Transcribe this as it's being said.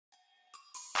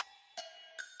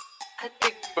Yeah,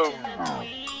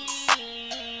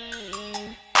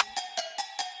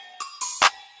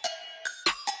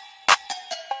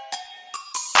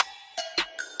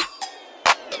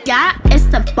 it's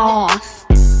the boss,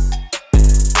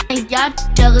 and you're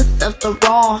jealous of the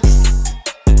Ross.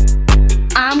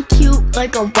 I'm cute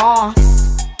like a Ross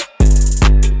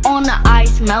on the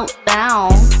ice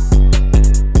meltdown.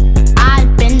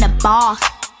 I've been the boss,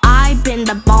 I've been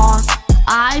the boss,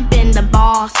 I've been the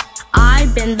boss,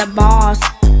 I've been the boss,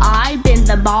 I've been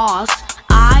the boss,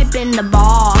 I've been the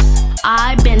boss,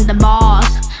 I've been the boss,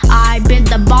 I've been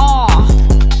the boss.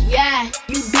 Yeah,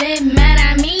 you been mad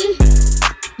at me?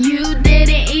 You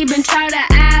didn't even try to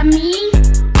add me?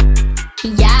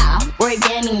 Yeah, we're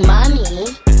getting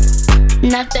money.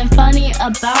 Nothing funny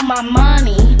about my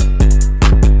money.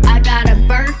 I got a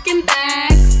Birkin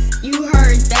bag, you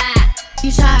heard that.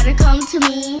 You try to come to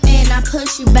me and I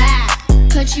push you back,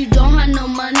 cause you don't have no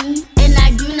money and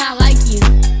I do not like you.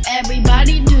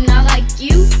 Everybody do not like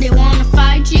you, they wanna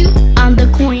fight you. I'm the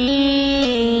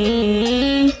queen,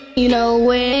 you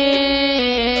know it.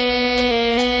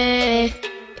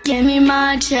 Give me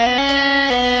my check.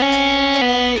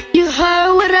 You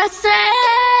heard what I said.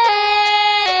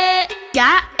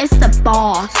 Yeah, it's the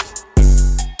boss,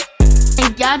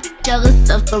 and y'all jealous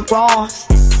of the Ross.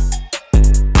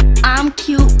 I'm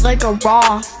cute like a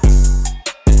Ross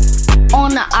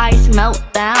on the ice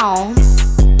meltdown.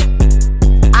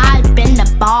 I've been the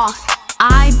boss,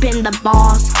 I've been the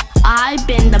boss, I've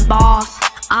been the boss,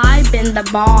 I've been the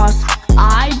boss,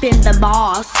 I've been the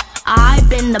boss, I've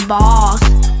been the boss,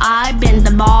 I've been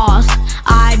the boss,